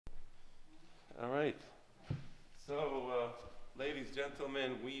All right. So, ladies,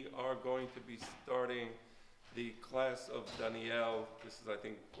 gentlemen, we are going to be starting the class of Daniel. This is, I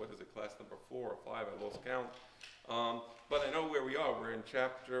think, what is it, class number 4 or 5? I lost count. But I know where we are. We're in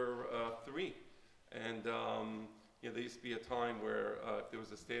chapter 3. And, there used to be a time where if there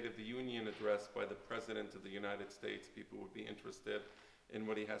was a State of the Union address by the President of the United States, people would be interested in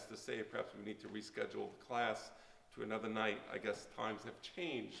what he has to say. Perhaps we need to reschedule the class to another night. I guess times have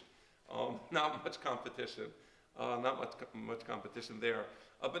changed. Not much competition. Not much competition there.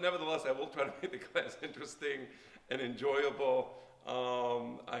 But nevertheless, I will try to make the class interesting and enjoyable.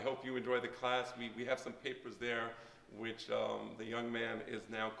 I hope you enjoy the class. We have some papers there which the young man is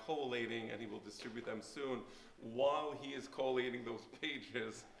now collating, and he will distribute them soon. While he is collating those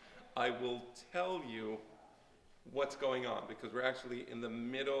pages, I will tell you what's going on, because we're actually in the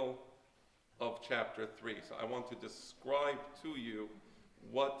middle of chapter 3. So I want to describe to you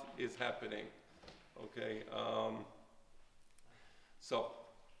what is happening. Okay, so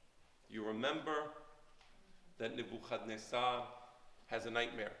you remember that Nebuchadnezzar has a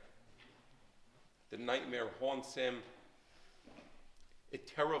nightmare. The nightmare haunts him. It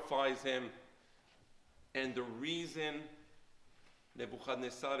terrifies him. And the reason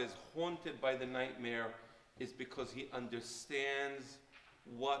Nebuchadnezzar is haunted by the nightmare is because he understands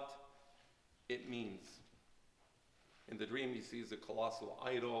what it means. In the dream, he sees a colossal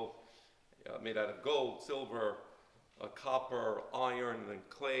idol made out of gold, silver, copper, iron, and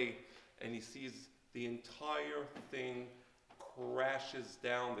clay, and he sees the entire thing crashes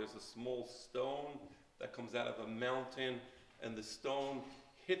down. There's a small stone that comes out of a mountain, and the stone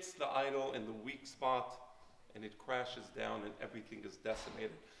hits the idol in the weak spot, and it crashes down, and everything is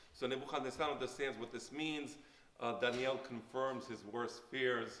decimated. So Nebuchadnezzar understands what this means. Daniel confirms his worst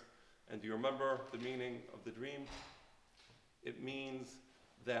fears. And do you remember the meaning of the dream? It means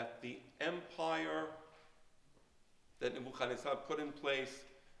that the empire that Nebuchadnezzar put in place,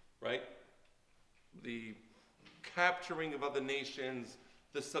 right, the capturing of other nations,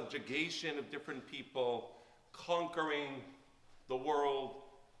 the subjugation of different people, conquering the world,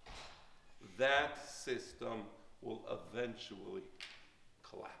 that system will eventually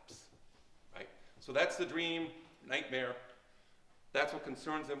collapse, right? So that's the dream, nightmare. That's what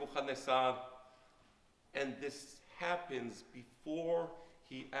concerns Nebuchadnezzar. And this happens before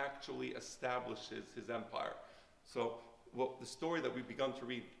he actually establishes his empire. So the story that we begun to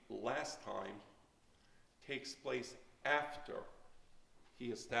read last time takes place after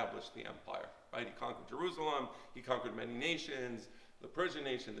he established the empire, right? He conquered Jerusalem, he conquered many nations, the Persian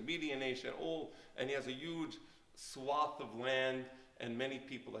nation, the Median nation, and he has a huge swath of land and many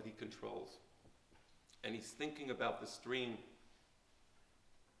people that he controls. And he's thinking about this dream.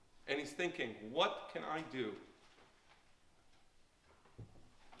 And he's thinking, what can I do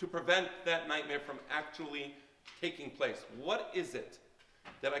to prevent that nightmare from actually taking place? What is it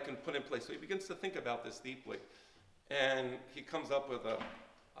that I can put in place? So he begins to think about this deeply. And he comes up with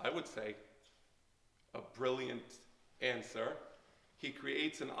I would say, a brilliant answer. He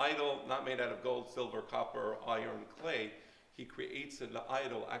creates an idol not made out of gold, silver, copper, iron, clay. He creates an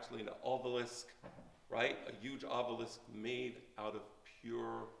idol, actually an obelisk, right? A huge obelisk made out of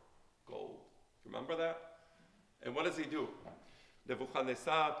pure gold. Remember that? And what does he do?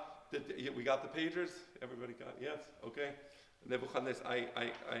 Nebuchadnezzar, we got the pages? Everybody got, yes? Okay. Nebuchadnezzar,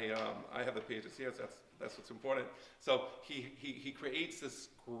 I have the pages here, so that's what's important. So he creates this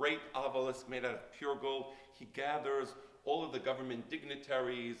great obelisk made out of pure gold. He gathers all of the government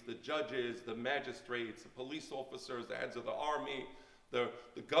dignitaries, the judges, the magistrates, the police officers, the heads of the army, the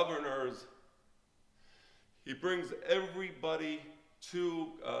governors. He brings everybody to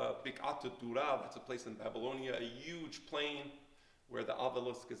Bikat Dura, that's a place in Babylonia, a huge plain where the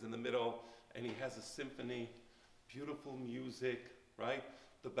obelisk is in the middle, and he has a symphony, beautiful music, right?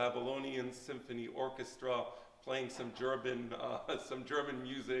 The Babylonian Symphony Orchestra playing some German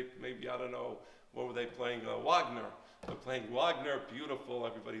music, maybe, I don't know, what were they playing? Wagner. They're playing Wagner, beautiful,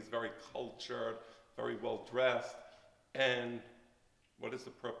 everybody's very cultured, very well dressed, and what is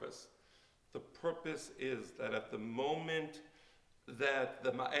the purpose? The purpose is that at the moment that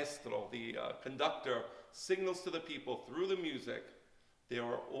the maestro, the conductor, signals to the people through the music, they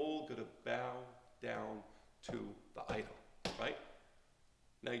are all going to bow down to the idol, right?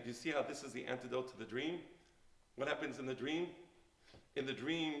 Now, you see how this is the antidote to the dream? What happens in the dream? In the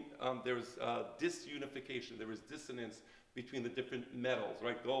dream, there's disunification. There is dissonance between the different metals,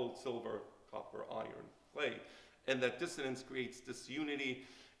 right? Gold, silver, copper, iron, clay. And that dissonance creates disunity,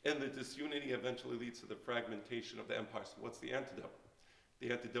 and the disunity eventually leads to the fragmentation of the empire. So what's the antidote?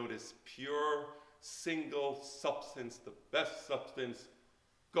 The antidote is pure, single substance, the best substance,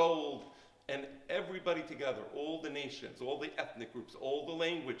 gold, and everybody together, all the nations, all the ethnic groups, all the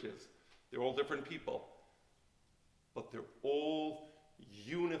languages, they're all different people, but they're all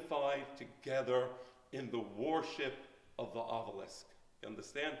unified together in the worship of the obelisk. You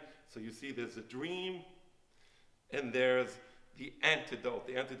understand? So you see there's a dream, and there's the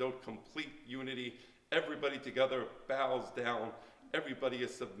antidote, complete unity. Everybody together bows down. Everybody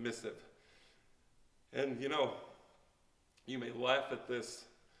is submissive. And you know, you may laugh at this,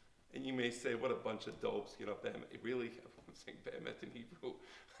 and you may say, what a bunch of dopes, you know, really, I'm saying behemet in Hebrew.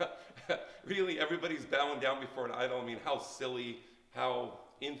 Really, everybody's bowing down before an idol. I mean, how silly, how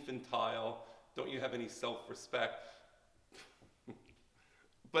infantile. Don't you have any self-respect?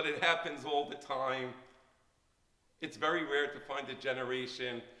 But it happens all the time. It's very rare to find a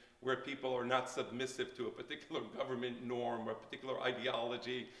generation where people are not submissive to a particular government norm or a particular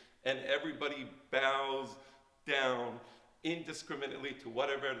ideology, and everybody bows down indiscriminately to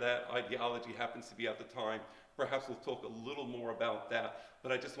whatever that ideology happens to be at the time. Perhaps we'll talk a little more about that,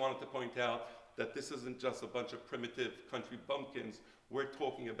 but I just wanted to point out that this isn't just a bunch of primitive country bumpkins. We're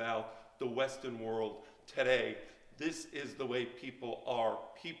talking about the Western world today. This is the way people are.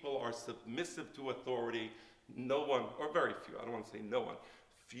 People are submissive to authority. No one, or very few, I don't want to say no one,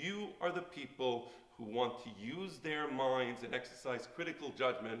 few are the people who want to use their minds and exercise critical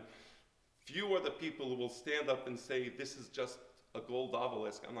judgment. Few are the people who will stand up and say, this is just a gold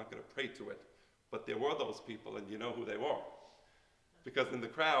obelisk, I'm not going to pray to it. But there were those people, and you know who they were. Because in the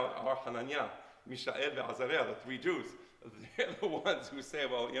crowd are Hananiah, Mishael, and Azariah, the three Jews. They're the ones who say,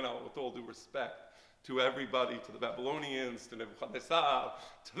 well, you know, with all due respect to everybody, to the Babylonians, to Nebuchadnezzar,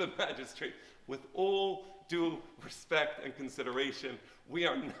 to the magistrate, with all due respect and consideration, we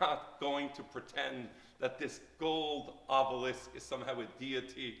are not going to pretend that this gold obelisk is somehow a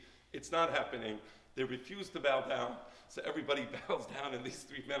deity. It's not happening. They refuse to bow down, so everybody bows down, and these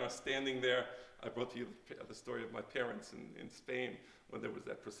three men are standing there. I brought to you the story of my parents in Spain when there was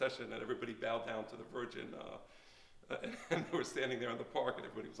that procession, and everybody bowed down to the Virgin, and they were standing there in the park, and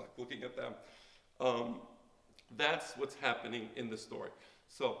everybody was like looking at them. That's what's happening in the story.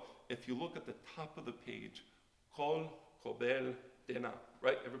 So if you look at the top of the page, Kol Kobel Dena,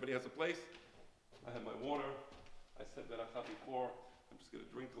 right? Everybody has a place? I have my water. I said Beracha before. I'm just going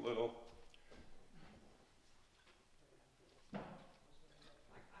to drink a little.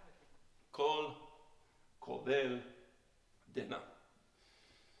 Kol Kobel Dena.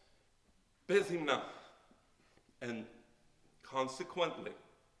 Bezimna. And consequently,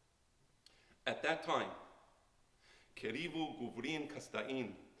 at that time, Kerivu Guvrin Kasta'in,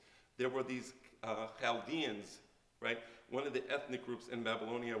 there were these Chaldeans, right? One of the ethnic groups in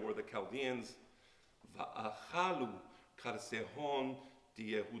Babylonia were the Chaldeans. Va'achalu karsehon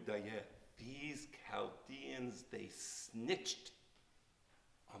diyehudayeh. These Chaldeans, they snitched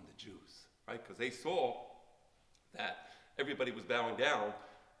on the Jews, right? Because they saw that everybody was bowing down,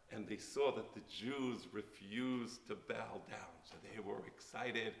 and they saw that the Jews refused to bow down. So they were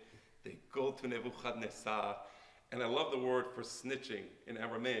excited. They go to Nebuchadnezzar. And I love the word for snitching in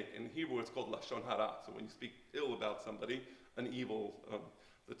Aramaic. In Hebrew, it's called Lashon Hara. So when you speak ill about somebody, an evil,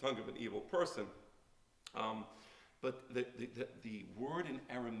 the tongue of an evil person. But the word in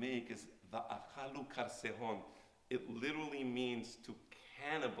Aramaic is va'achalu karsehon. It literally means to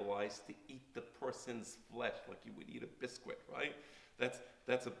cannibalize, to eat the person's flesh, like you would eat a biscuit, right?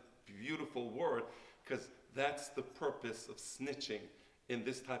 That's a beautiful word, because that's the purpose of snitching in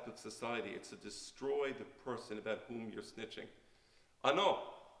this type of society. It's to destroy the person about whom you're snitching. Ano,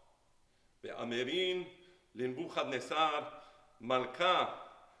 ve'amerin l'Nebuchadnezzar malka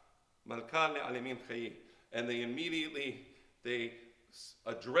le'alemin chayi. And they immediately, they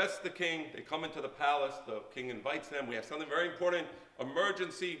address the king. They come into the palace. The king invites them. We have something very important,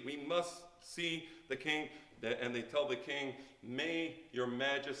 emergency. We must see the king. And they tell the king, may your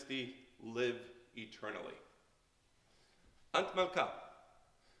majesty live eternally. Ant malka,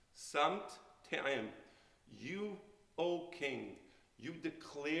 samt te'em, you, O king, you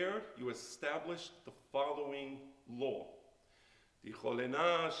declared, you established the following law.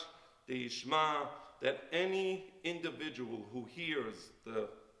 Dicholenash, deishma, that any individual who hears the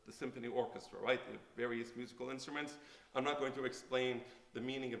symphony orchestra, right, the various musical instruments, I'm not going to explain the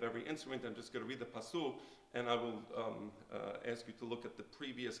meaning of every instrument. I'm just going to read the pasuk, and I will ask you to look at the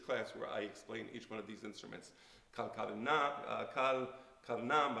previous class where I explain each one of these instruments. Kal karna,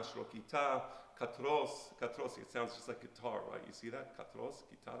 mashrokita, katros, it sounds just like guitar, right? You see that? Katros,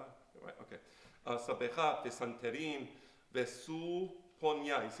 guitarra, right? Okay. Sabecha, pesanterin, vesu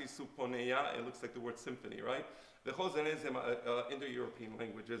ponya. You see suponeya, it looks like the word symphony, right? Indo-European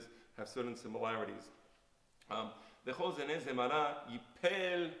languages have certain similarities. V'cho zene zemara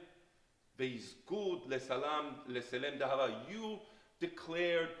yipel Beizgud lesalam leselem dahava. You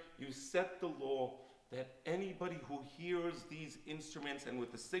declared, you set the law that anybody who hears these instruments and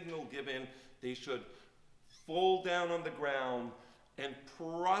with the signal given, they should fall down on the ground and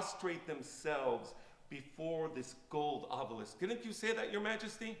prostrate themselves before this gold obelisk. Didn't you say that, Your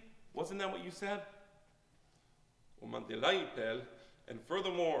Majesty? Wasn't that what you said? And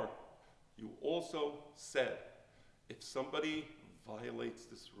furthermore, you also said, if somebody violates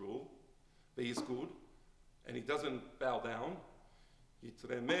this rule, beizgud, and he doesn't bow down,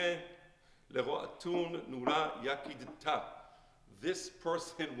 this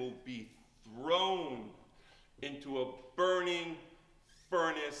person will be thrown into a burning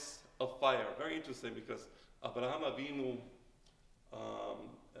furnace of fire. Very interesting, because Abraham Avinu,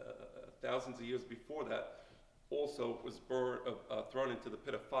 thousands of years before that, also was thrown into the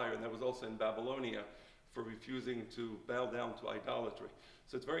pit of fire, and that was also in Babylonia for refusing to bow down to idolatry.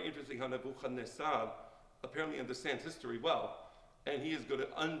 So it's very interesting how Nebuchadnezzar apparently understands history well, and he is going to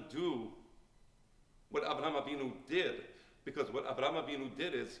undo what Abraham Avinu did, because what Abraham Avinu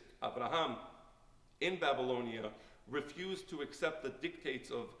did is, Abraham in Babylonia refused to accept the dictates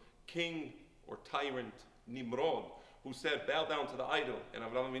of king or tyrant Nimrod, who said, bow down to the idol, and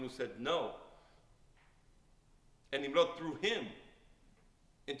Abraham Avinu said no. And Nimrod threw him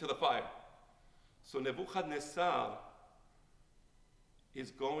into the fire. So Nebuchadnezzar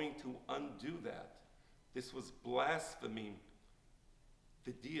is going to undo that. This was blaspheming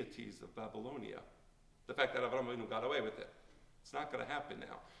the deities of Babylonia. The fact that Abraham Avinu got away with it. It's not going to happen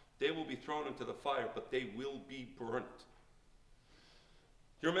now. They will be thrown into the fire, but they will be burnt.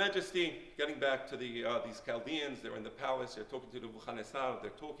 Your Majesty, getting back to these Chaldeans, they're in the palace, they're talking to Nebuchadnezzar,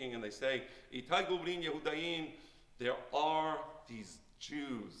 they're talking and they say, Itai Guvrin Yehudayin, there are these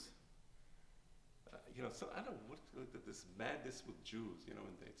Jews. So I don't know what this madness with Jews, and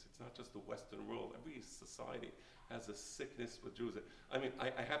it's not just the Western world. Every society has a sickness with Jews. I mean,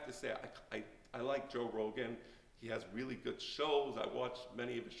 I have to say, I like Joe Rogan. He has really good shows. I watched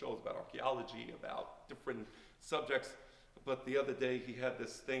many of his shows about archaeology, about different subjects. But the other day he had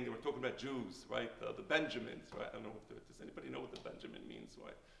this thing, they were talking about Jews, right? The Benjamins, right? I don't know, does anybody know what the Benjamin means,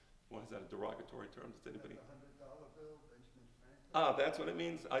 right? Why is that a derogatory term? Does anybody? $100 bill, Benjamin Franklin. Ah, that's what it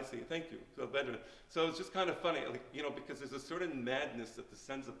means? I see, thank you. So Benjamin. So it's just kind of funny, because there's a certain madness that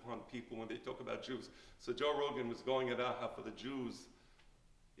descends upon people when they talk about Jews. So Joe Rogan was going about how for the Jews,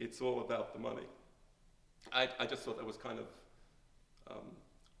 it's all about the money. I just thought that was kind of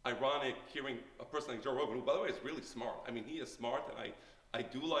ironic hearing a person like Joe Rogan, who, by the way, is really smart. I mean, he is smart, and I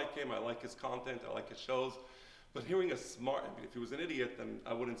do like him. I like his content. I like his shows. But hearing a smart, if he was an idiot, then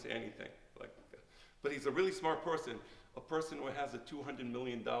I wouldn't say anything. But he's a really smart person, a person who has a $200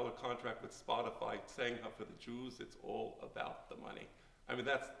 million contract with Spotify, saying how for the Jews, it's all about the money. I mean,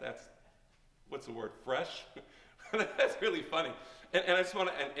 that's what's the word, fresh? That's really funny. And I just want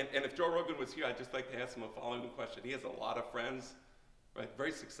to, and if Joe Rogan was here, I'd just like to ask him a following question. He has a lot of friends, right?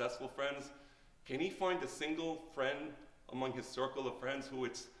 Very successful friends. Can he find a single friend among his circle of friends who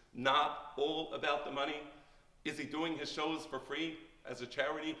it's not all about the money? Is he doing his shows for free as a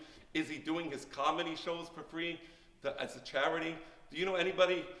charity? Is he doing his comedy shows for free as a charity? Do you know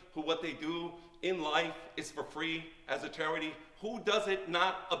anybody who what they do in life is for free as a charity? Who does it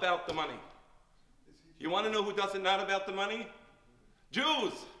not about the money? You want to know who does it not about the money?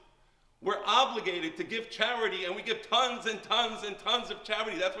 Jews. We're obligated to give charity, and we give tons and tons and tons of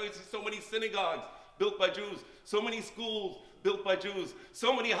charity. That's why you see so many synagogues built by Jews, so many schools built by Jews,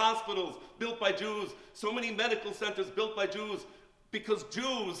 so many hospitals built by Jews, so many medical centers built by Jews, because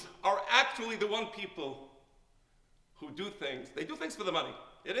Jews are actually the one people who do things. They do things for the money,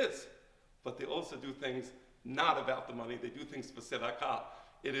 it is, but they also do things not about the money. They do things for tzedakah.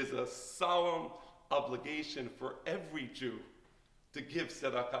 It is a solemn obligation for every Jew to give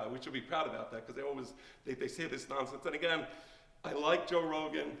tzedakah. We should be proud about that, because they say this nonsense. And again, I like Joe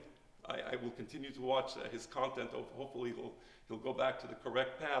Rogan. I will continue to watch his content. Hopefully he'll go back to the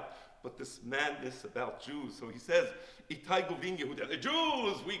correct path. But this madness about Jews. So he says, Itai Guvrin Yehuda. The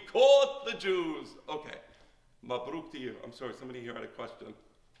Jews! We caught the Jews! Okay. Mabruk to you. I'm sorry, somebody here had a question.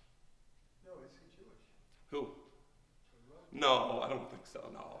 No, is he Jewish? Who? No, I don't think so,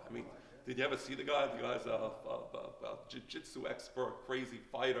 no. I mean, did you ever see the guy? The guy's a jiu-jitsu expert, crazy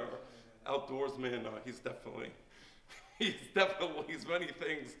fighter, outdoorsman. He's many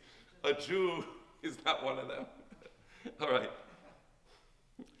things. A Jew is not one of them. All right.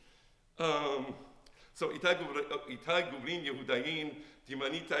 So Itai Guvrin Yehudayin,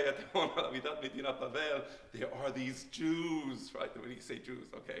 Timanita Yatamon Avidat Medina Pavel. There are these Jews, right? When you say Jews,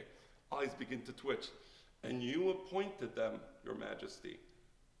 okay, eyes begin to twitch. And you appointed them, Your Majesty,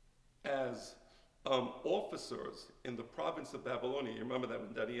 as officers in the province of Babylonia. You remember that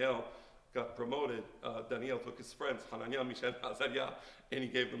when Daniel got promoted, Daniel took his friends, Hananiah, Mishael, and Azariah, and he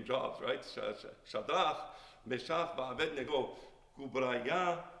gave them jobs, right? Shadrach, Meshach, Abednego,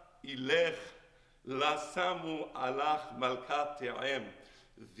 Kubraya, Ilech, Lasamu, Alach, Malkat, Te'em.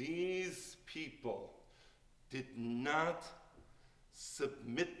 These people did not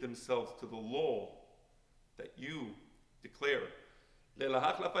submit themselves to the law that you declared. They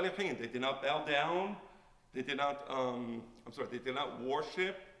did not bow down. They did not, they did not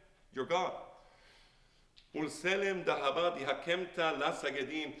worship your God. And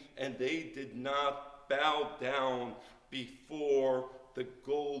they did not bow down before the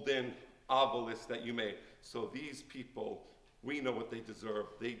golden obelisk that you made. So these people, we know what they deserve.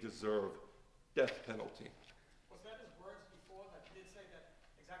 They deserve death penalty. Was that his words before that did say that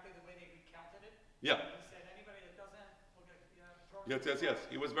exactly the way they recounted it? Yeah. He said anybody that doesn't will get thrown. Yes.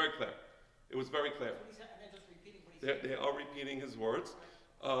 He was very clear. It was very clear. That's what he said, and then just repeating what he said. They are repeating his words.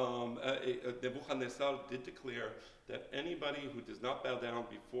 Nebuchadnezzar did declare that anybody who does not bow down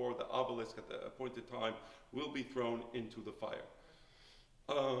before the obelisk at the appointed time will be thrown into the fire.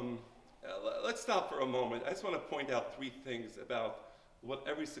 Let's stop for a moment. I just want to point out three things about what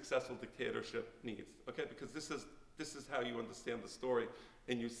every successful dictatorship needs, okay? Because this is how you understand the story,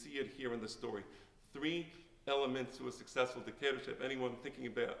 and you see it here in the story. Three elements to a successful dictatorship. Anyone thinking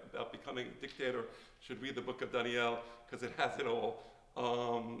about becoming a dictator should read the book of Daniel, because it has it all.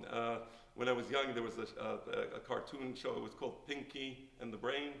 When I was young, there was a cartoon show. It was called Pinky and the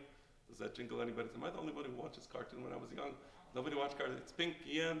Brain. Does that jingle anybody? Am I the only one who watches cartoon when I was young? Nobody watched cartoon. It's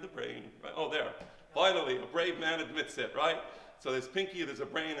Pinky and the Brain. Right? Oh, there. Finally, a brave man admits it, right? So there's Pinky, there's a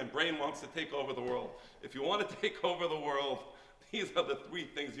Brain, and Brain wants to take over the world. If you want to take over the world, these are the three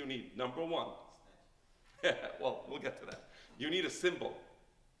things you need. Number one. Well, we'll get to that. You need a symbol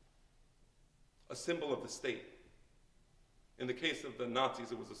of the state. In the case of the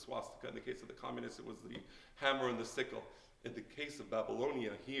Nazis, it was a swastika. In the case of the communists, it was the hammer and the sickle. In the case of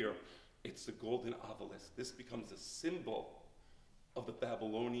Babylonia here, it's the golden obelisk. This becomes a symbol of the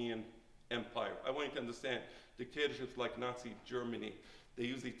Babylonian Empire. I want you to understand, dictatorships like Nazi Germany, they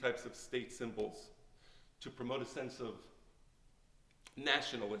use these types of state symbols to promote a sense of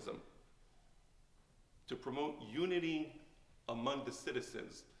nationalism, to promote unity among the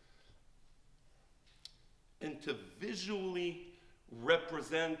citizens, and to visually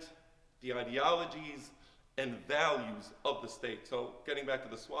represent the ideologies and values of the state. So getting back to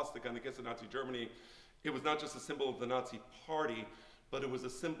the swastika in the case of Nazi Germany, it was not just a symbol of the Nazi party, but it was a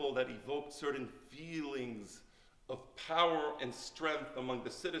symbol that evoked certain feelings of power and strength among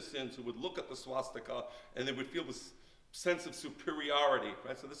the citizens who would look at the swastika and they would feel this sense of superiority,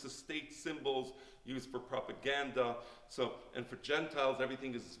 right? So this is state symbols used for propaganda. So, and for Gentiles,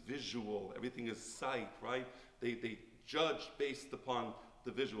 everything is visual, everything is sight, right? They judge based upon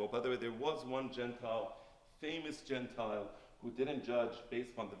the visual. By the way, there was one Gentile, famous Gentile, who didn't judge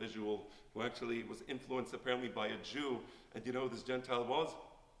based upon the visual, who actually was influenced apparently by a Jew. And do you know who this Gentile was?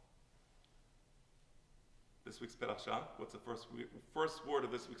 This week's Perashah. What's the first word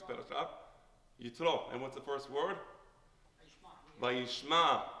of this week's Perashah? Yitro. And what's the first word?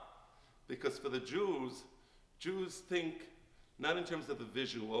 Vayishma. Because for the Jews think not in terms of the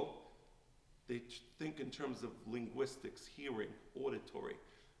visual, they think in terms of linguistics, hearing, auditory.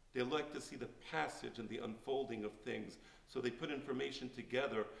 They like to see the passage and the unfolding of things. So they put information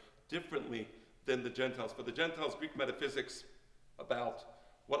together differently than the Gentiles. For the Gentiles, Greek metaphysics about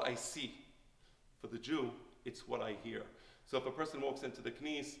what I see. For the Jew, it's what I hear. So if a person walks into the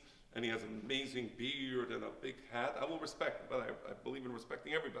knis and he has an amazing beard and a big hat, I will respect him. But I believe in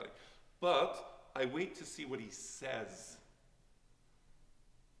respecting everybody. But I wait to see what he says.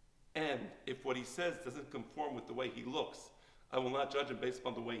 And if what he says doesn't conform with the way he looks, I will not judge him based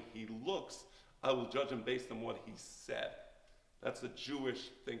on the way he looks. I will judge him based on what he said. That's a Jewish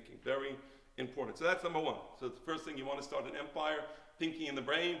thinking. Very important. So that's number one. So the first thing, you want to start an empire, thinking in the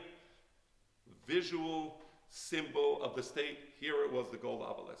brain, visual symbol of the state. Here it was, the gold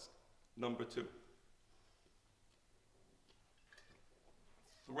obelisk. Number two.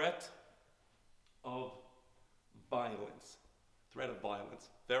 Threat of violence. Threat of violence.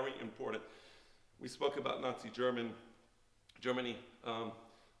 Very important. We spoke about Nazi Germany.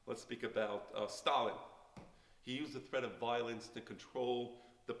 Let's speak about Stalin. He used the threat of violence to control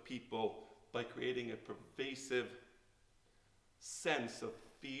the people by creating a pervasive sense of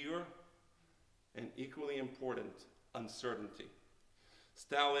fear and, equally important, uncertainty.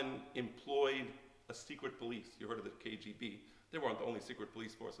 Stalin employed a secret police. You heard of the KGB. They weren't the only secret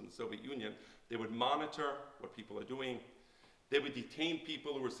police force in the Soviet Union. They would monitor what people are doing. They would detain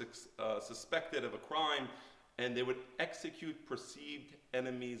people who were suspected of a crime, and they would execute perceived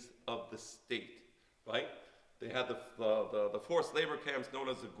enemies of the state, right? They had the forced labor camps known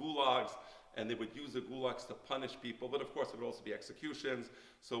as the gulags, and they would use the gulags to punish people, but of course it would also be executions.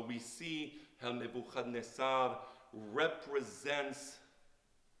 So we see how Nebuchadnezzar represents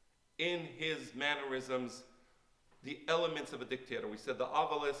in his mannerisms the elements of a dictator. We said the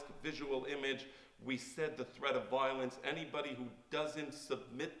obelisk, visual image. We said the threat of violence. Anybody who doesn't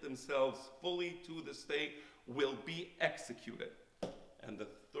submit themselves fully to the state will be executed. And the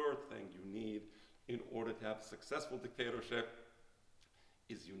third thing you need in order to have a successful dictatorship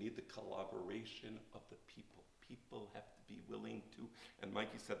is you need the collaboration of the people. People have to be willing to, and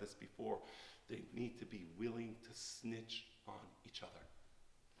Mikey said this before, they need to be willing to snitch on each other.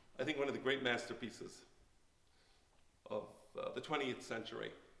 I think one of the great masterpieces of the 20th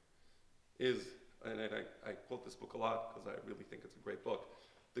century is, and I quote this book a lot because I really think it's a great book,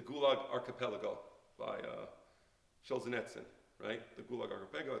 The Gulag Archipelago by Solzhenitsyn, right? The Gulag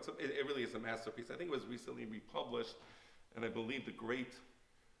Archipelago, it really is a masterpiece. I think it was recently republished, and I believe the great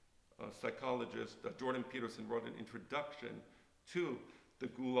psychologist Jordan Peterson wrote an introduction to the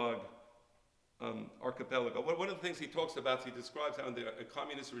Gulag archipelago. One of the things he talks about, he describes how in the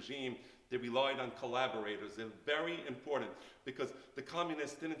communist regime, they relied on collaborators. They're very important because the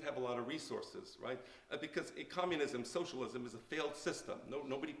communists didn't have a lot of resources, right? Because communism, socialism is a failed system.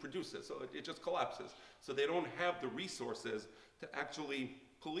 Nobody produces, so it just collapses. So they don't have the resources to actually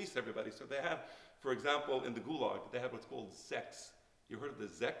police everybody. So they have, for example, in the Gulag, they have what's called zeks. You heard of the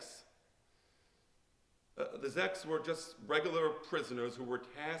zeks? The zeks were just regular prisoners who were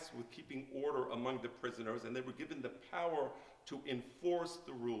tasked with keeping order among the prisoners, and they were given the power to enforce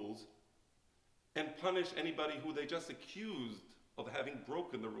the rules and punish anybody who they just accused of having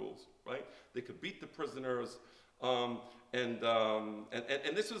broken the rules, right? They could beat the prisoners, and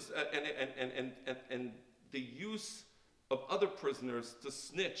this was and the use of other prisoners to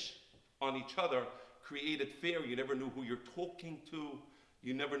snitch on each other created fear. You never knew who you're talking to.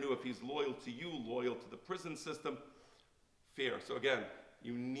 You never knew if he's loyal to you, loyal to the prison system. Fear. So again,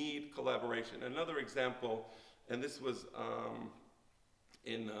 you need collaboration. Another example, and this was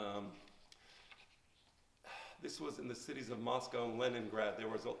in the cities of Moscow and Leningrad.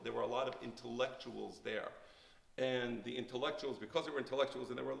 There were a lot of intellectuals there, and the intellectuals, because they were intellectuals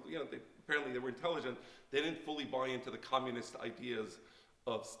and they were, apparently they were intelligent, they didn't fully buy into the communist ideas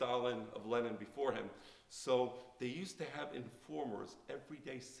of Stalin, of Lenin before him. So they used to have informers,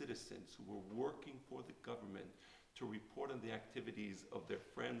 everyday citizens who were working for the government to report on the activities of their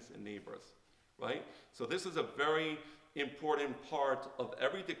friends and neighbors, right? So this is a very important part of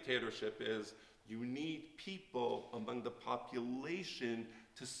every dictatorship is you need people among the population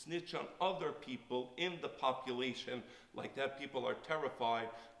to snitch on other people in the population. Like that, people are terrified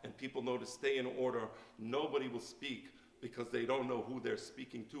and people know to stay in order. Nobody will speak because they don't know who they're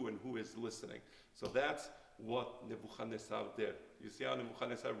speaking to and who is listening. So that's what Nebuchadnezzar did. You see how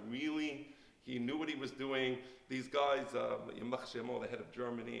Nebuchadnezzar really, he knew what he was doing. These guys, Yamach Shemo, the head of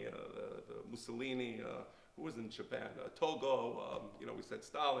Germany, Mussolini, who was in Japan, Togo, we said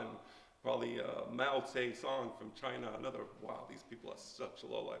Stalin, probably Mao Tse-tung from China, another, wow, these people are such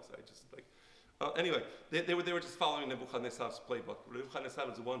lowlifes. I just like, anyway, they were just following Nebuchadnezzar's playbook. Nebuchadnezzar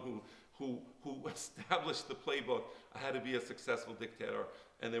was the one who established the playbook, how to be a successful dictator,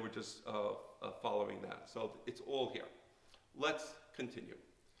 and they were just following that. So it's all here. Let's continue.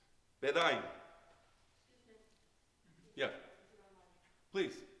 Bedain. Yeah.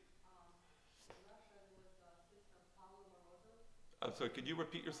 Please. I'm sorry, could you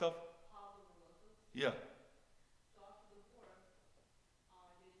repeat yourself? Yeah.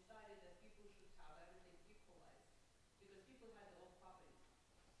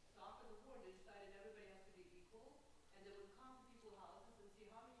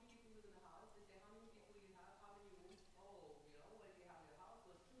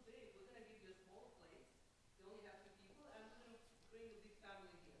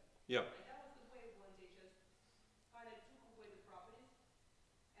 Yeah. And that was the way when they just kind of took away the properties.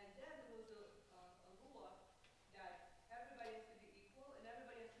 And then there was a law that everybody has to be equal and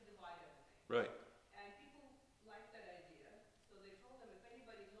everybody has to divide everything. Right. And people liked that idea. So they told them if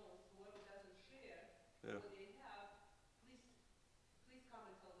anybody knows, whoever doesn't share what they have, please come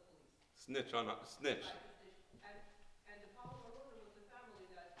and tell the police. Snitch on snitch. Right. And the Palmarosa was the family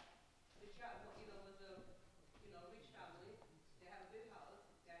that the child, was a rich family. They had a big house.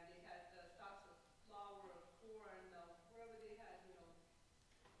 And they had stocks of flour, corn, wherever they had,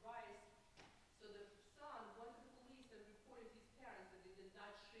 rice. So the son went to the police and reported his parents that they did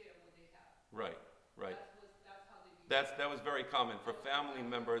not share what they had. Right, right. That's how they became. That was very common for family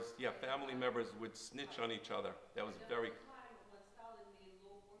members. Yeah, family members would snitch on each other. That was There very. was a time when Stalin made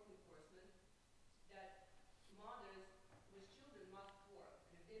law work enforcement that mothers with children must work,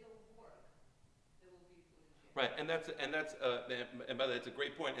 and if they don't work, they will be put in jail. Right, and by the way, it's a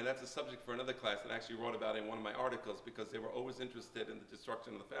great point, and that's a subject for another class that I actually wrote about in one of my articles because they were always interested in the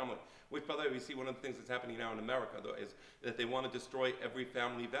destruction of the family. Which, by the way, we see one of the things that's happening now in America, though, is that they want to destroy every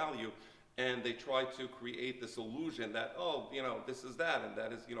family value, and they try to create this illusion that, oh, you know, this is that, and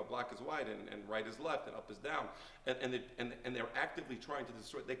that is, you know, black is white, and right is left, and up is down, and they're actively trying to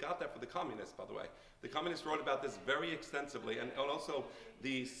destroy. They got that for the communists, by the way. The communists wrote about this very extensively, and also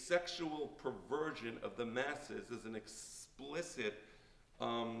the sexual perversion of the masses is an explicit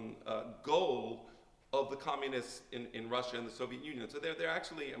goal of the communists in Russia and the Soviet Union. So they're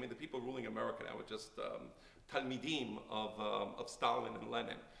actually, I mean, the people ruling America now are just talmidim of Stalin and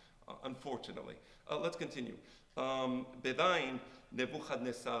Lenin, unfortunately. Let's continue. Bedain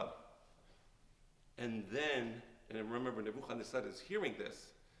Nebuchadnezzar. And then, and remember, Nebuchadnezzar is hearing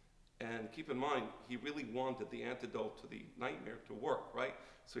this, and keep in mind, he really wanted the antidote to the nightmare to work, right?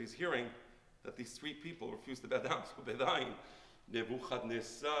 So he's hearing that these three people refuse to bow down. So Bedain,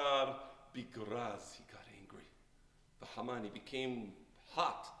 Nebuchadnezzar bigraz, he got angry. The Haman, he became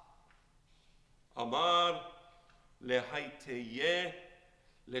hot. Amar lehaiteye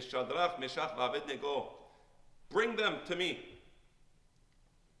leshadrach meshach va'abednego. Bring them to me.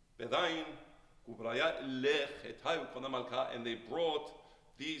 Bedain ubraya lech etayu kona malka, and they brought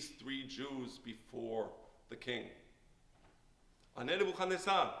these three Jews before the king. Ane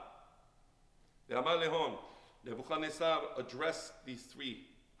Nebuchadnezzar, ve'amar lehon. Nebuchadnezzar addressed these three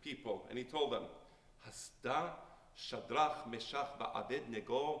people, and he told them, Hasda Shadrach Meshach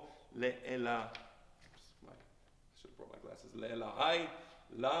va'Abednego le'ela. I should have brought my glasses. Le'elahai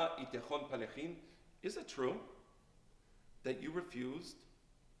la itechon palechin. Is it true that you refused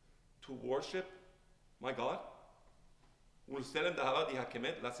to worship my God? And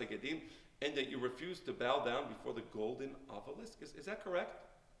that you refused to bow down before the golden obelisk? Is that correct?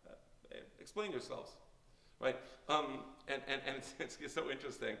 Explain yourselves. Right? And it's so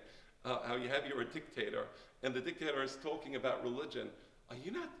interesting how you have your dictator, and the dictator is talking about religion. Are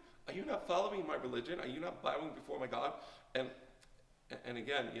you not following my religion? Are you not bowing before my God? And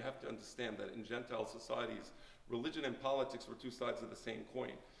again, you have to understand that in Gentile societies, religion and politics were two sides of the same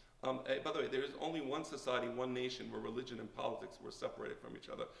coin. By the way, there is only one society, one nation, where religion and politics were separated from each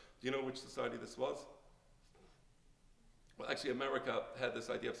other. Do you know which society this was? Well, actually, America had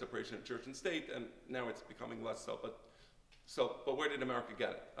this idea of separation of church and state, and now it's becoming less so. But where did America get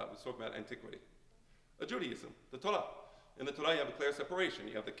it? We're talking about antiquity. Judaism, the Torah. In the Torah, you have a clear separation.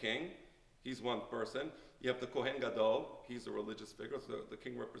 You have the king, he's one person. You have the Kohen Gadol, he's a religious figure. So the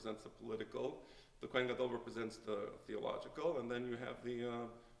king represents the political, the Kohen Gadol represents the theological, and then you have the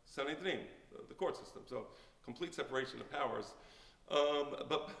Sanhedrin, the court system. So complete separation of powers.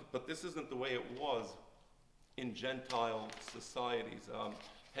 But this isn't the way it was in Gentile societies.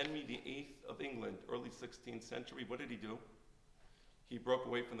 Henry VIII of England, early 16th century, what did he do? He broke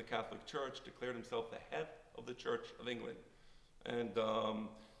away from the Catholic Church, declared himself the head of the Church of England. And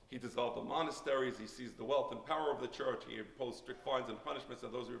he dissolved the monasteries, he seized the wealth and power of the church, he imposed strict fines and punishments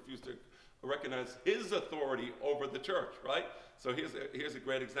on those who refused to recognize his authority over the church, right? So here's a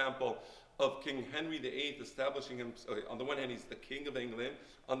great example of King Henry VIII establishing him. On the one hand, he's the King of England.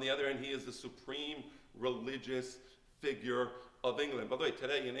 On the other hand, he is the supreme religious figure of England. By the way,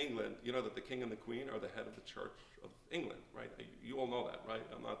 today in England, you know that the King and the Queen are the head of the Church of England, right? You all know that, right?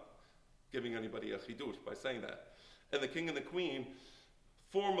 I'm not giving anybody a chidush by saying that. And the King and the Queen,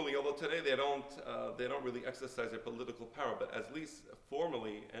 formally, although today they don't really exercise their political power, but at least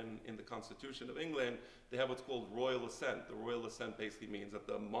formally and in the Constitution of England, they have what's called royal assent. The royal assent basically means that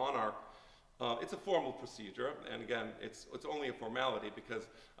the monarch, it's a formal procedure, and again, it's only a formality because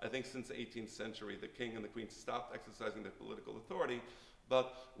I think since the 18th century, the king and the queen stopped exercising their political authority,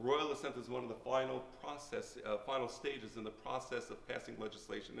 but royal assent is one of the final stages in the process of passing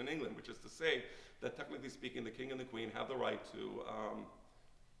legislation in England, which is to say that technically speaking, the king and the queen have the right to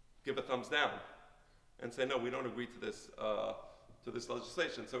give a thumbs down and say, no, we don't agree to this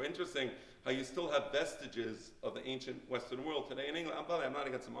legislation. So interesting how you still have vestiges of the ancient Western world today in England. I'm not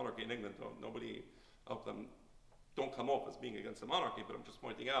against the monarchy in England. Nobody of them don't come off as being against the monarchy, but I'm just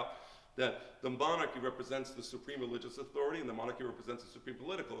pointing out that the monarchy represents the supreme religious authority and the monarchy represents the supreme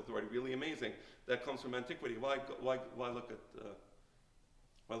political authority. Really amazing. That comes from antiquity. Why look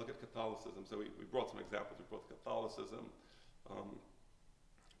at Catholicism? So we brought some examples. We brought Catholicism,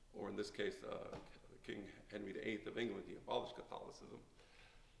 or in this case, King Henry VIII of England, he abolished Catholicism.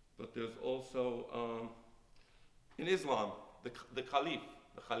 But there's also In Islam, the Caliph,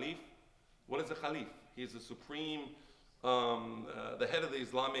 what is a Caliph? He is the supreme, the head of the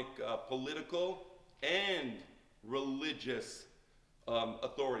Islamic political and religious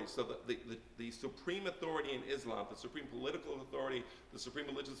authority. So the supreme authority in Islam, the supreme political authority, the supreme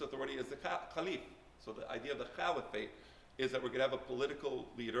religious authority is the Caliph. So the idea of the Caliphate is that we're going to have a political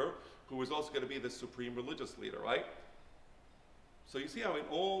leader who is also going to be the supreme religious leader, right? So you see how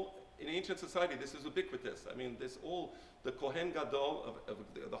in ancient society this is ubiquitous. I mean, the Kohen Gadol, of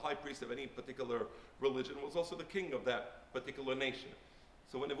the high priest of any particular religion, was also the king of that particular nation.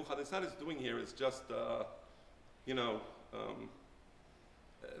 So what Nebuchadnezzar is doing here is just,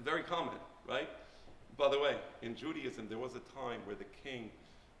 very common, right? By the way, in Judaism, there was a time where the king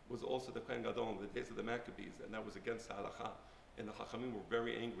was also the Kohen Gadol in the days of the Maccabees, and that was against Halakha. And the Chachamim were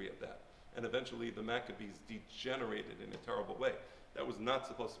very angry at that. And eventually the Maccabees degenerated in a terrible way. That was not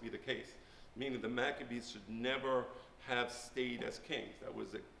supposed to be the case. Meaning the Maccabees should never have stayed as kings. That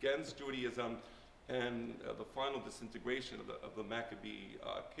was against Judaism, and the final disintegration of the Maccabee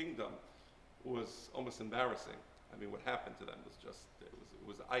kingdom was almost embarrassing. I mean, what happened to them was just, it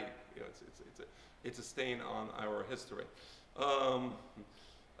was aib. It's a stain on our history.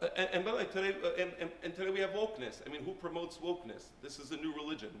 And by the way, today we have wokeness. I mean, who promotes wokeness? This is a new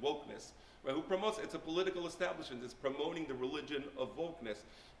religion, wokeness. Right? Who promotes? It's a political establishment. It's promoting the religion of wokeness.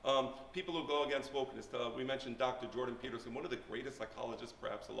 People who go against wokeness. We mentioned Dr. Jordan Peterson, one of the greatest psychologists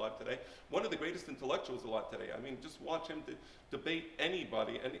perhaps alive today, one of the greatest intellectuals alive today. I mean, just watch him debate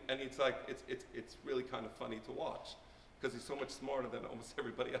anybody, and it's like it's really kind of funny to watch because he's so much smarter than almost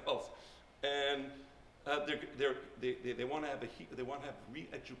everybody else. And they want to have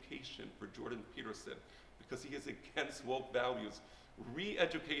re-education for Jordan Peterson because he is against woke values.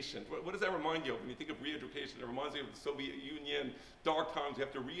 Re-education. What does that remind you of? When you think of re-education, it reminds you of the Soviet Union, dark times. You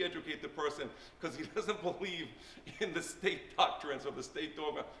have to re-educate the person because he doesn't believe in the state doctrines or the state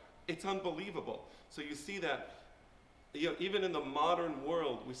dogma. It's unbelievable. So you see that, even in the modern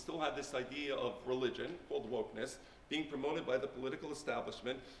world, we still have this idea of religion, called wokeness, being promoted by the political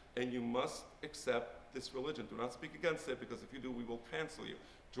establishment, and you must accept this religion. Do not speak against it, because if you do, we will cancel you.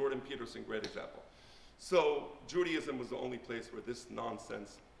 Jordan Peterson, great example. So Judaism was the only place where this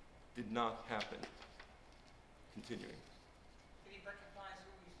nonsense did not happen. Continuing. Did he recognize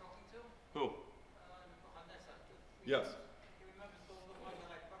who he's talking to? Who? Nebuchadnezzar. Yes. He remembers the one that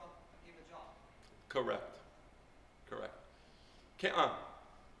I put up and gave a job. Correct. Ke'an.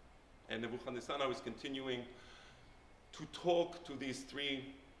 And Nebuchadnezzar now is continuing to talk to these three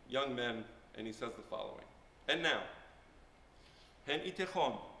young men, and he says the following. And now, Hen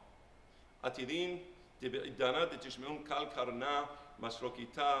itechon, atidin, debidana de tishmeun kal karna,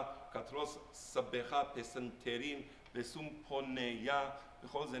 mashrokita, katros sabecha pesanterin, vesum poneya,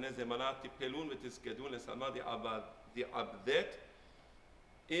 bechol zene zemana, tipelun vetiskedun lesalma di abdet.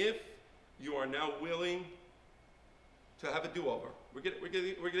 If you are now willing to have a do-over, we're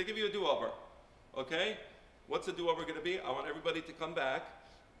gonna give you a do-over, okay? What's the do-over going to be? I want everybody to come back.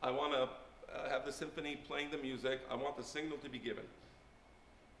 I want to have the symphony playing the music. I want the signal to be given.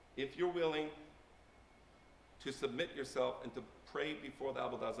 If you're willing to submit yourself and to pray before the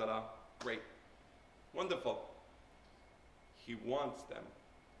Avodah Zarah, great. Wonderful. He wants them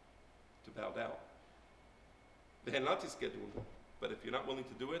to bow down. But if you're not willing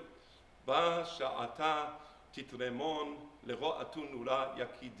to do it, Ba sha'ata titremon lero'atun nura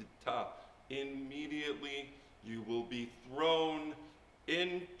yakidta. Immediately you will be thrown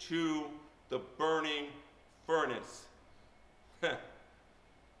into the burning furnace.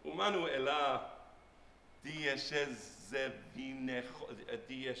 Umanu elah diyeshez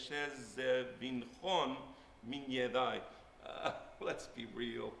vinchon min yedai. Let's be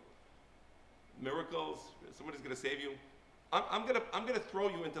real. Miracles, somebody's going to save you. I'm going to throw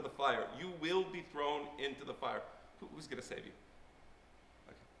you into the fire. You will be thrown into the fire. Who's going to save you?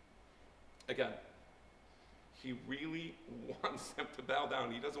 Again, he really wants them to bow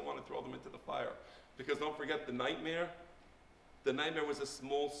down. He doesn't want to throw them into the fire. Because don't forget the nightmare. The nightmare was a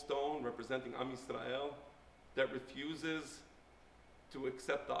small stone representing Am Yisrael that refuses to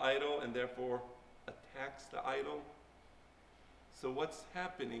accept the idol and therefore attacks the idol. So what's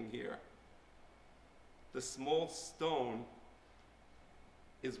happening here? The small stone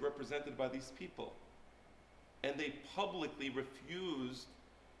is represented by these people. And they publicly refused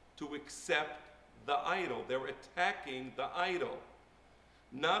to accept the idol. They're attacking the idol.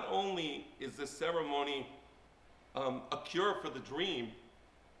 Not only is the ceremony a cure for the dream,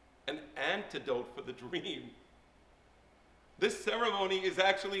 an antidote for the dream, this ceremony is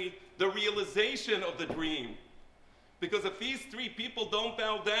actually the realization of the dream. Because if these three people don't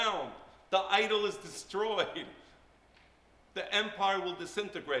bow down, the idol is destroyed. the empire will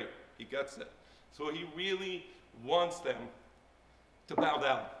disintegrate. He gets it. So he really wants them to bow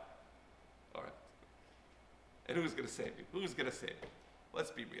down. All right. And who's going to save you? Who's going to save you?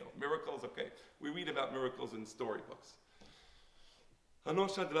 Let's be real. Miracles, okay. We read about miracles in storybooks. So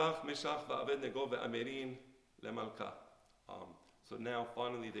now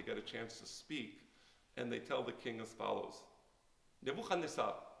finally they get a chance to speak, and they tell the king as follows.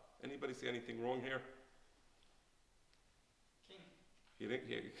 Nebuchadnezzar. Anybody see anything wrong here? King. He didn't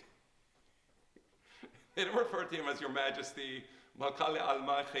hear you. They don't refer to him as Your Majesty, Malkale al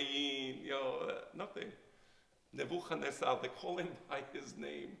Chayin, nothing. Nebuchadnezzar, they call him by his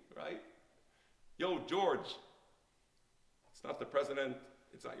name, right? Yo, George. It's not the president,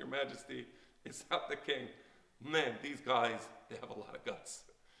 it's not Your Majesty, it's not the king. Man, these guys, they have a lot of guts.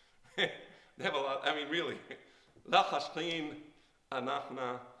 They have a lot, I mean, really. And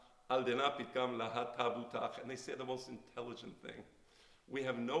they say the most intelligent thing. We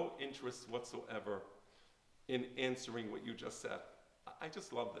have no interest whatsoever in answering what you just said. I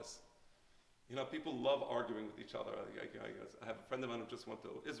just love this. People love arguing with each other. I have a friend of mine who just went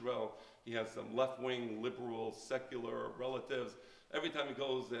to Israel. He has some left-wing, liberal, secular relatives. Every time he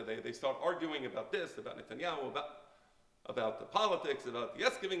goes there, they start arguing about this, about Netanyahu, about the politics, about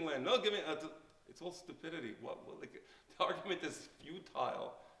yes giving land, no giving. It's all stupidity. The argument is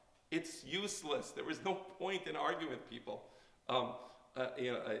futile. It's useless. There is no point in arguing with people. I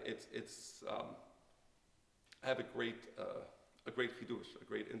have a great chidush, a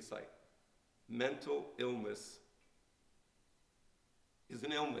great insight. Mental illness is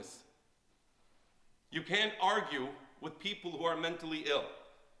an illness. You can't argue with people who are mentally ill,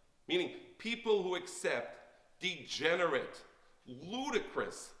 meaning people who accept degenerate,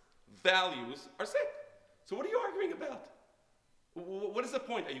 ludicrous values are sick. So what are you arguing about? What is the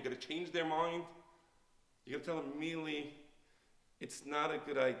point? Are you going to change their mind? You're going to tell them immediately, it's not a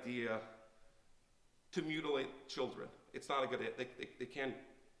good idea to mutilate children. It's not a good idea.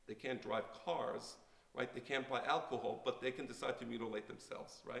 They can't drive cars, right? They can't buy alcohol, but they can decide to mutilate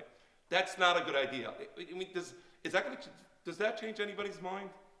themselves, right? That's not a good idea. I mean, does that change anybody's mind?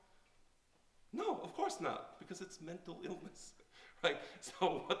 No, of course not, because it's mental illness, right?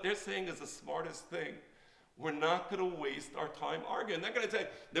 So what they're saying is the smartest thing. We're not going to waste our time arguing. They're going to say,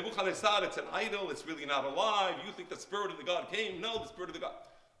 Nebuchadnezzar, it's an idol, it's really not alive. You think the spirit of the God came? No, the spirit of the God.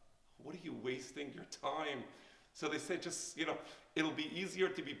 What are you wasting your time? So they say, it'll be easier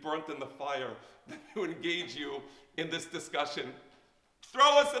to be burnt in the fire than to engage you in this discussion.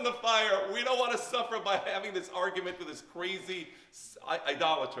 Throw us in the fire. We don't want to suffer by having this argument with this crazy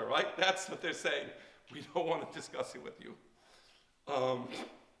idolater, right? That's what they're saying. We don't want to discuss it with you.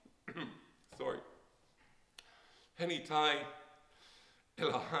 Sorry. Henitai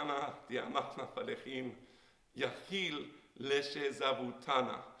elahana diamachna falechin yachil leshe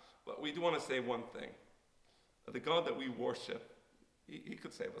zavutana. But we do want to say one thing. The God that we worship, he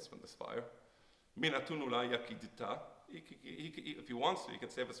could save us from this fire. Minatunula yakidita. If he wants to, he can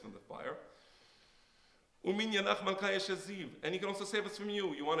save us from the fire. And he can also save us from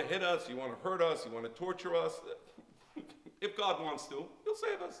you. You want to hit us, you want to hurt us, you want to torture us. If God wants to, he'll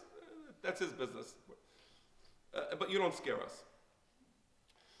save us. That's his business. But you don't scare us.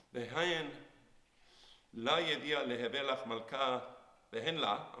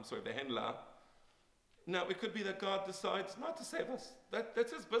 Now, it could be that God decides not to save us.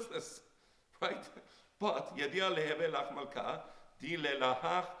 That's his business, right? But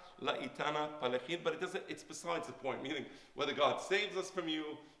it's besides the point. Meaning, whether God saves us from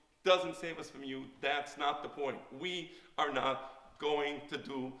you, doesn't save us from you, that's not the point. We are not going to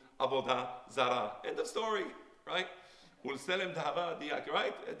do avodah zara. End of story, right? We're not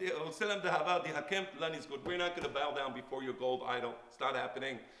going to bow down before your gold idol. It's not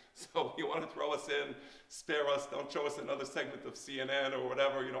happening. So you want to throw us in, spare us, don't show us another segment of CNN or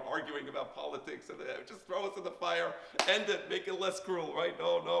whatever, arguing about politics. And just throw us in the fire, end it, make it less cruel, right?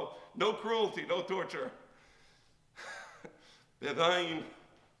 No cruelty, no torture.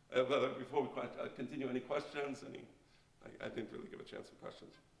 Before we continue, any questions? I didn't really give a chance for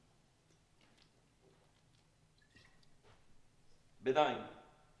questions. Bedain.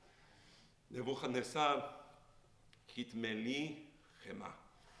 Nebuchadnezzar kitmeli chema.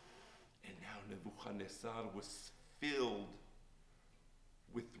 And now Nebuchadnezzar was filled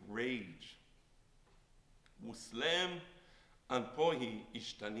with rage. Muslem anpohi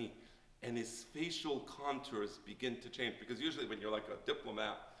ishtani. And his facial contours begin to change. Because usually when you're like a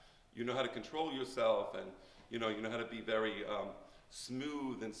diplomat, you know how to control yourself and you know how to be very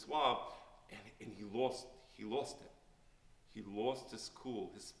smooth and suave. And he lost it. He lost his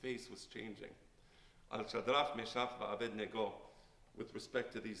cool. His face was changing. Al Shadrach, Meshach, Abednego, with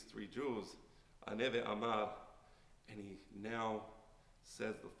respect to these three Jews, Aneve Amar, and he now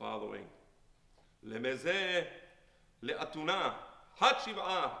says the following: Lemezeh le'atuna hat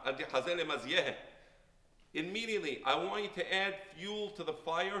shiv'ah ad yechazeh lemazyeh. Immediately, I want you to add fuel to the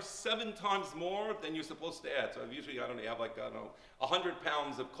fire 7 times more than you're supposed to add. So usually, I don't know, you have like, I don't know, 100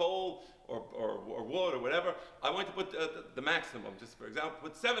 pounds of coal or wood or whatever. I want to put the maximum, just for example,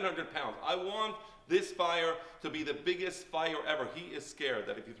 put 700 pounds. I want this fire to be the biggest fire ever. He is scared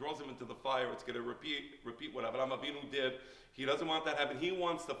that if he throws him into the fire, it's going to repeat what Avraham Avinu did. He doesn't want that to happen. He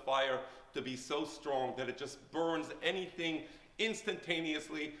wants the fire to be so strong that it just burns anything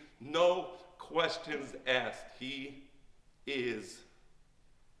instantaneously, no questions asked. He is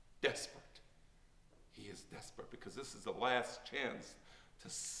desperate. He is desperate because this is the last chance to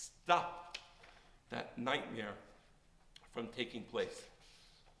stop that nightmare from taking place.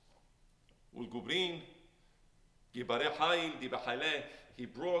 Ulgubrin, Gibare Hail, Dibahale, he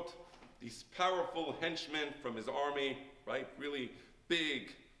brought these powerful henchmen from his army, right? Really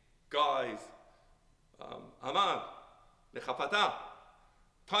big guys. Haman, Lechafata,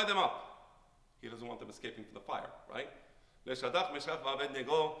 tie them up. He doesn't want them escaping from the fire, right? I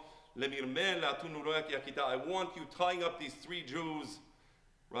want you tying up these 3 Jews,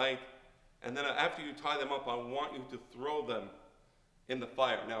 right? And then after you tie them up, I want you to throw them in the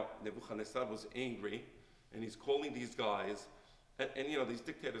fire. Now, Nebuchadnezzar was angry, and he's calling these guys, and you know, these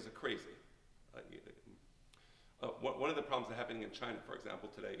dictators are crazy. One of the problems that are happening in China, for example,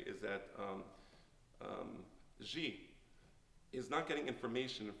 today is that Xi is not getting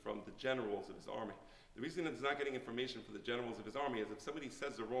information from the generals of his army. The reason he's not getting information from the generals of his army is if somebody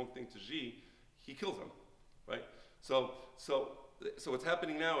says the wrong thing to Xi, he kills him, right? So what's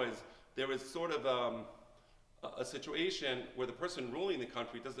happening now is there is sort of a situation where the person ruling the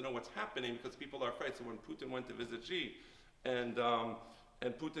country doesn't know what's happening because people are afraid. So when Putin went to visit Xi, and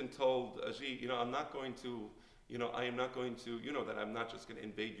Putin told Xi, you know, I am not going to, you know, that I'm not just going to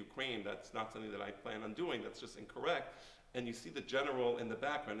invade Ukraine. That's not something that I plan on doing. That's just incorrect. And you see the general in the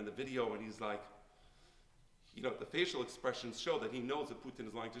background in the video, and he's like, you know, the facial expressions show that he knows that Putin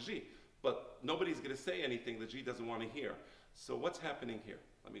is lying to Xi. But nobody's going to say anything that Xi doesn't want to hear. So what's happening here?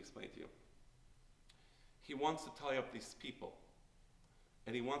 Let me explain to you. He wants to tie up these people.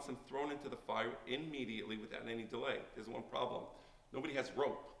 And he wants them thrown into the fire immediately without any delay. There's one problem. Nobody has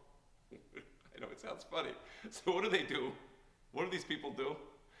rope. I know it sounds funny. So what do? What do these people do?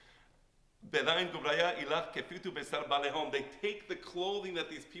 They take the clothing that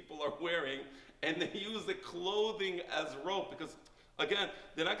these people are wearing and they use the clothing as rope because, again,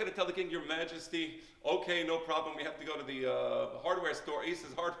 they're not going to tell the king, Your Majesty, okay, no problem, we have to go to the hardware store,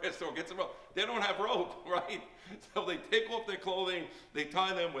 Ace's hardware store, get some rope. They don't have rope, right? So they take off their clothing, they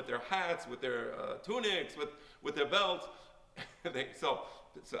tie them with their hats, with their tunics, with their belts.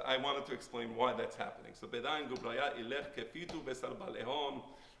 So I wanted to explain why that's happening. So Bedain Gubraya ilech kefitu besar balehon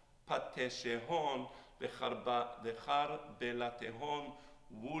pateshehon vechar belatehon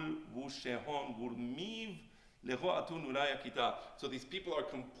wul vushehon wurmiv leho atun ulaya kita. So these people are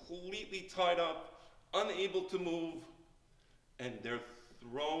completely tied up, unable to move, and they're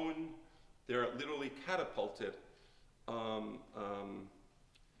thrown. They're literally catapulted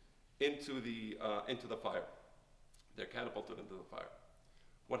into the fire. They're catapulted into the fire.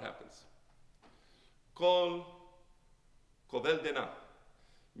 What happens? Kol kovel dena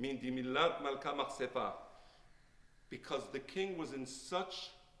min dimilat malka machsefa. Because the king was in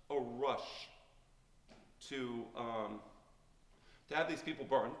such a rush to have these people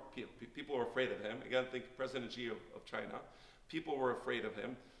burned. People were afraid of him. Again, think President Xi of China. People were afraid of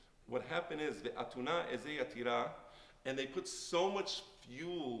him. What happened is ve'atuna eze yatira, and they put so much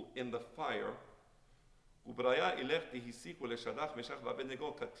fuel in the fire.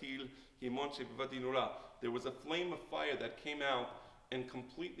 There was a flame of fire that came out and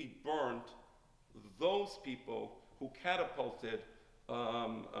completely burned those people who catapulted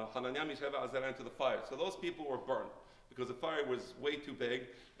Hananiah, Mishael, Azariah into the fire. So those people were burned because the fire was way too big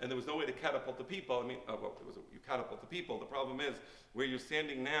and there was no way to catapult the people. You catapult the people. The problem is where you're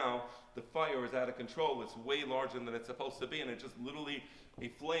standing now, the fire is out of control. It's way larger than it's supposed to be, and it just literally, a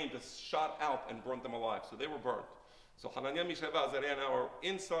flame just shot out and burnt them alive. So they were burned. So Hananiah, Mishael, Azariah now are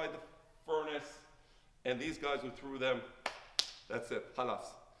inside the furnace, and these guys who threw them, that's it,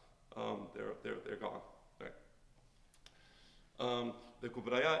 halas. They're gone. Right? The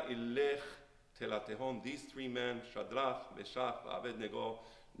Kubraya ilech telatehon, these 3 men, Shadrach, Meshach, Abednego,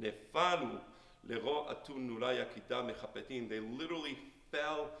 nefalu lero atun nuraya kita mechapetin. They literally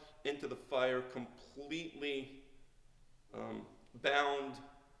fell into the fire completely bound,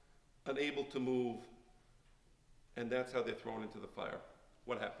 unable to move, and that's how they're thrown into the fire.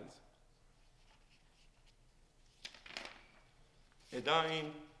 What happens?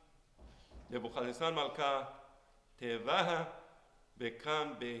 Edain, Nebuchadnezzar Malka, Tevaha,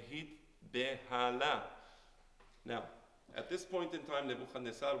 Bekam Behit Behala. Now, at this point in time,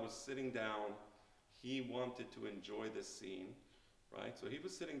 Nebuchadnezzar was sitting down. He wanted to enjoy this scene, right? So he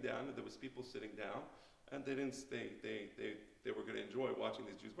was sitting down, and there was people sitting down, and they didn't stay. They were going to enjoy watching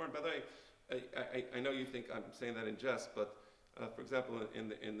these Jews burn. By the way, I know you think I'm saying that in jest, but for example,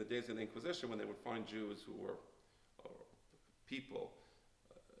 in the days of the Inquisition, when they would find Jews who were people,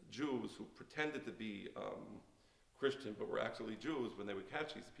 Jews who pretended to be Christian but were actually Jews, when they would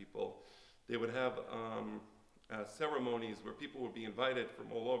catch these people, they would have ceremonies where people would be invited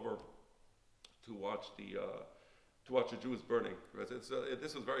from all over to watch the Jews burning.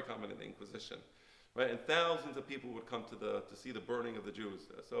 This was very common in the Inquisition, right? And thousands of people would come to see the burning of the Jews.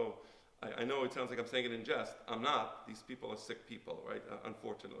 So I know it sounds like I'm saying it in jest. I'm not. These people are sick people, right?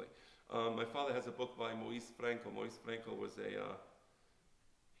 Unfortunately. My father has a book by Maurice Frankel. Maurice Frankel was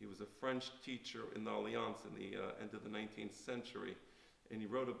he was a French teacher in the Alliance in the end of the 19th century, and he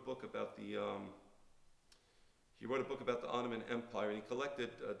wrote a book about the Ottoman Empire, and he collected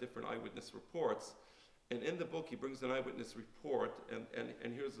different eyewitness reports. And in the book, he brings an eyewitness report,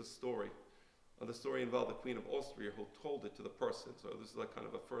 and here's the story. The story involved the Queen of Austria, who told it to the person. So this is like kind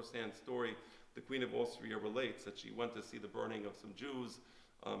of a first-hand story. The Queen of Austria relates that she went to see the burning of some Jews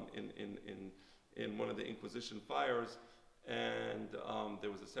in one of the Inquisition fires, and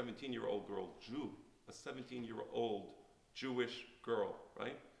there was a 17-year-old girl, a 17-year-old Jewish girl,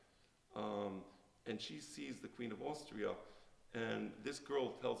 right? And she sees the Queen of Austria, and this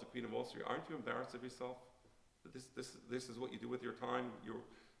girl tells the Queen of Austria, "Aren't you embarrassed of yourself? This is what you do with your time.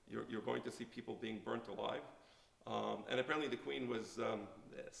 You're going to see people being burnt alive." And apparently the Queen was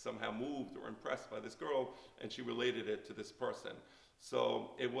somehow moved or impressed by this girl, and she related it to this person.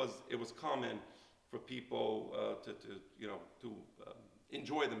 So it was common for people to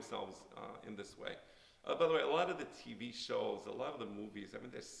enjoy themselves in this way. By the way, a lot of the TV shows, a lot of the movies, I mean,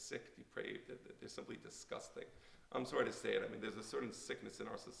 they're sick, depraved, they're simply disgusting. I'm sorry to say it. I mean, there's a certain sickness in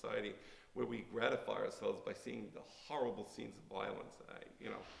our society where we gratify ourselves by seeing the horrible scenes of violence.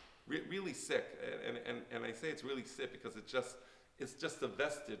 Really sick. And I say it's really sick because it's just a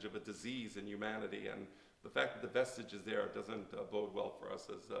vestige of a disease in humanity, and the fact that the vestige is there doesn't bode well for us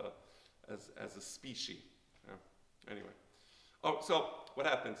as a species. Anyway. Oh, so what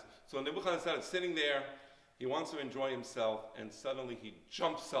happens? So Nebuchadnezzar is sitting there, he wants to enjoy himself, and suddenly he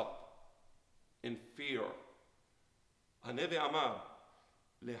jumps up in fear. Haneve Amar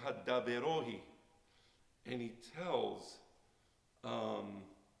lehadaberohi, and he tells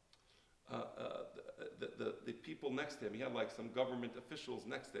the people next to him, he had like some government officials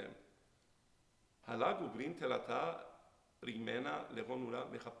next to him. Halagu brin telata rimena lehonura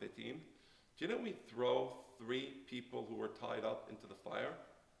mechapetin. Didn't we throw 3 people who were tied up into the fire?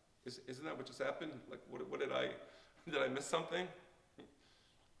 Isn't that what just happened? Like, what did I miss something?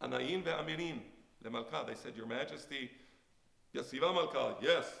 Anayin ve'amirin lemalka. They said, "Your Majesty, Yasiva Malka,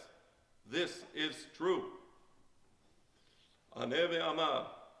 yes, this is true." Ane ve'amar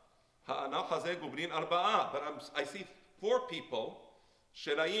ha'anach hazeh gubrin arba'a. But I see 4 people,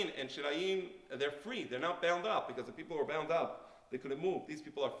 Shirayin, and Shirayin, they're free. They're not bound up, because the people who are bound up, they couldn't move. These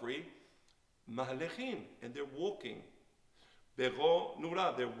people are free. Mahalechin, and they're walking. Bero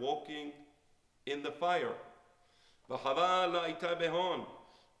nura, they're walking in the fire. V'hava la'ita behon,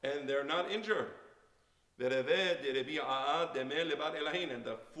 and they're not injured. V'reveh derebi a'a demeh levad elahin, and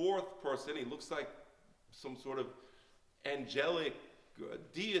the 4th person, he looks like some sort of angelic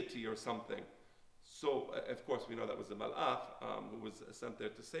deity or something. So, of course, we know that was the Malach who was sent there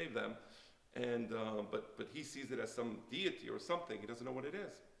to save them, and but he sees it as some deity or something. He doesn't know what it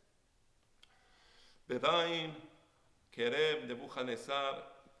is. Bedain kerev Nebuchadnezzar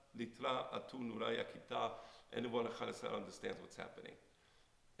litra atu nura yakita, and Nebuchadnezzar understands what's happening.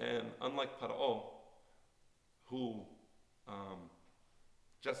 And unlike Paro, who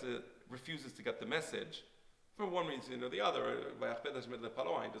just refuses to get the message for one reason or the other,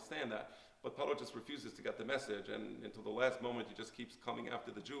 I understand that. But Paro just refuses to get the message, and until the last moment he just keeps coming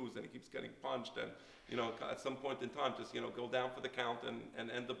after the Jews, and he keeps getting punched, and at some point in time just go down for the count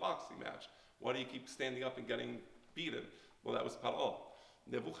and end the boxing match. Why do you keep standing up and getting beaten? Well, that was Paro.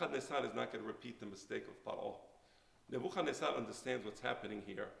 Nebuchadnezzar is not going to repeat the mistake of Paro. Nebuchadnezzar understands what's happening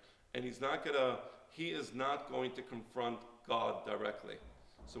here, and he is not going to confront God directly.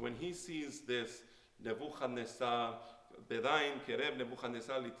 So when he sees this, Nebuchadnezzar Bedain kerev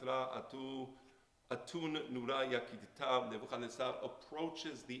Nebuchadnezzar litra atun nura yakidita. Nebuchadnezzar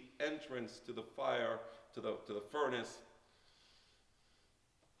approaches the entrance to the fire to the furnace.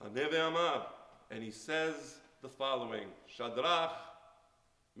 Haneve Amar, and he says the following: Shadrach,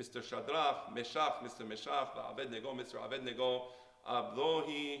 Mr. Shadrach, Meshach, Mr. Meshach, Abednego, Mr. Abednego,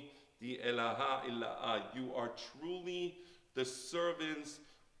 Abdohi di Elaha Illa'a. You are truly the servants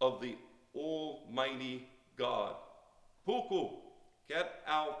of the Almighty God. Puku, get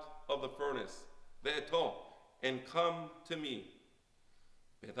out of the furnace. Ve'eto, and come to me.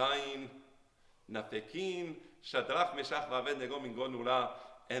 Bedain, Nafekin, Shadrach, Meshach, Abednego, min Gonura,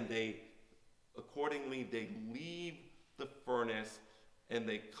 and accordingly, they leave the furnace and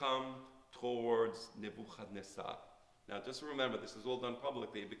they come towards Nebuchadnezzar. Now, just remember, this is all done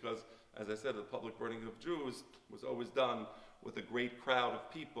publicly because, as I said, the public burning of Jews was always done with a great crowd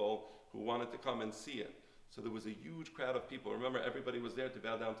of people who wanted to come and see it. So there was a huge crowd of people. Remember, everybody was there to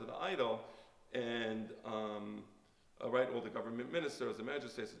bow down to the idol, and right, all the government ministers, the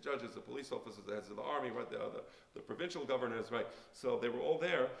magistrates, the judges, the police officers, the heads of the army, right, the provincial governors, right. So they were all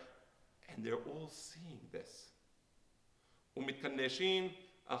there, and they're all seeing this. Umitkaneshin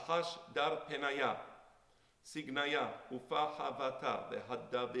ahash dar penaya, signaya ufa havata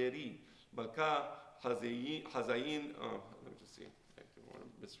vehadaveri malka hazayin. Let me just see. I don't want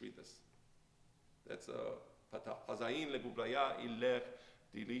to misread this. That's patah. Hazayin legubraya ilech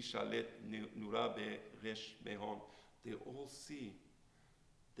dili shalet nura beresh mehon. They all see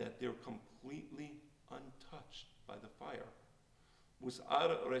that they're completely untouched by the fire.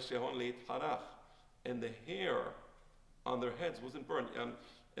 Mus'ar reshehon leitharach, and the hair on their heads wasn't burned.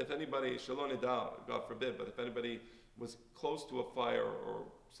 If anybody, shalom nida, God forbid, but if anybody was close to a fire or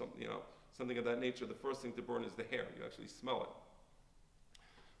something, something of that nature, the first thing to burn is the hair. You actually smell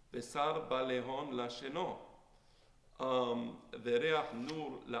it. Besar balehon lasheno, vereach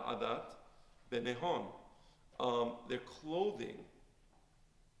nur la'adat benehon. Their clothing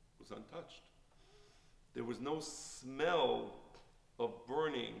was untouched. There was no smell of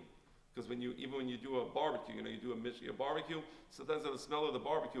burning, because even when you do a barbecue, you do a barbecue, sometimes the smell of the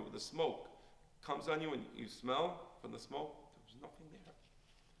barbecue with the smoke comes on you and you smell from the smoke. There was nothing there.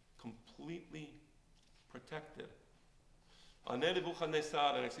 Completely protected.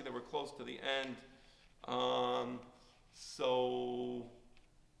 Nebuchadnezzar, and I see that we're close to the end. So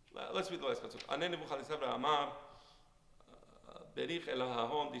let's read the last passage. Nebuchadnezzar Amar, Berich el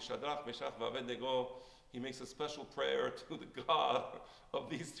hahon di Shadrach, Meshach, v'Abednego. He makes a special prayer to the God of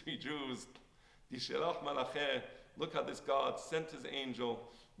these three Jews. Di Shelach Malacheh. Look how this God sent his angel,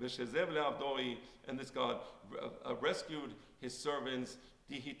 V'shezev le'avdoi, and this God rescued his servants.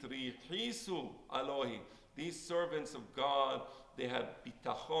 Di hitrichisu Alohi. These servants of God, they had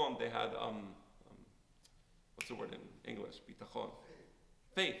bitachon, they had what's the word in English? Bitachon.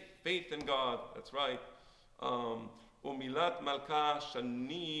 Faith in God, that's right. Umilat malka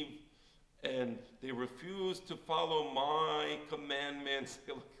shaniv, and they refused to follow my commandments.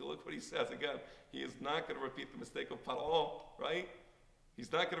 Look what he says again. He is not going to repeat the mistake of Paro, right?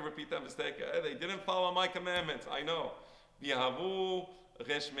 He's not going to repeat that mistake. They didn't follow my commandments, I know. V'yahavu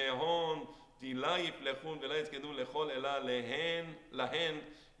reshmehon dilayif lechun v'layizkedun lechol ela lahen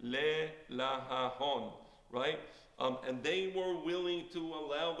le-lahahon, right? And they were willing to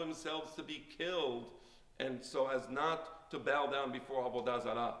allow themselves to be killed, and so as not to bow down before Avodah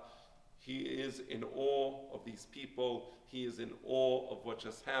Zarah. He is in awe of these people. He is in awe of what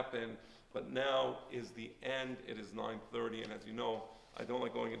just happened. But now is the end. It is 9:30, and as you know, I don't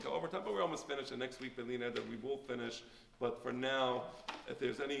like going into overtime, but we're almost finished. And next week, Belina, that we will finish. But for now, if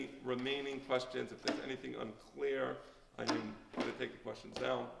there's any remaining questions, if there's anything unclear, I am going to take the questions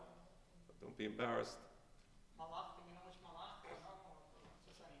down. But don't be embarrassed. Malach, do we know which Malach? Or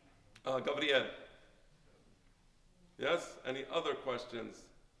just any? Gabriel. Yes? Any other questions?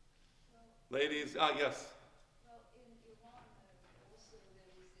 Ladies? Yes. Well, in Iran, also there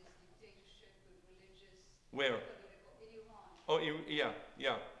is this dictatorship with religious. Where? In Iran. Oh,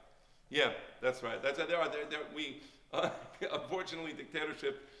 yeah. That's right. Unfortunately,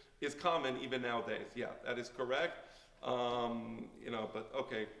 dictatorship is common even nowadays. Yeah, that is correct. But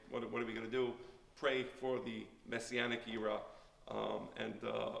okay, what are we going to do? Pray for the Messianic era, and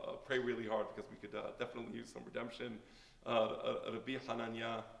pray really hard because we could definitely use some redemption. Rabbi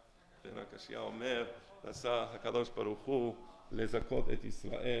Hanania ben Akashia אומר, רצה הקדוש ברוך הוא לזכות את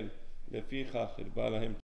ישראל, לפיכך הרבה להם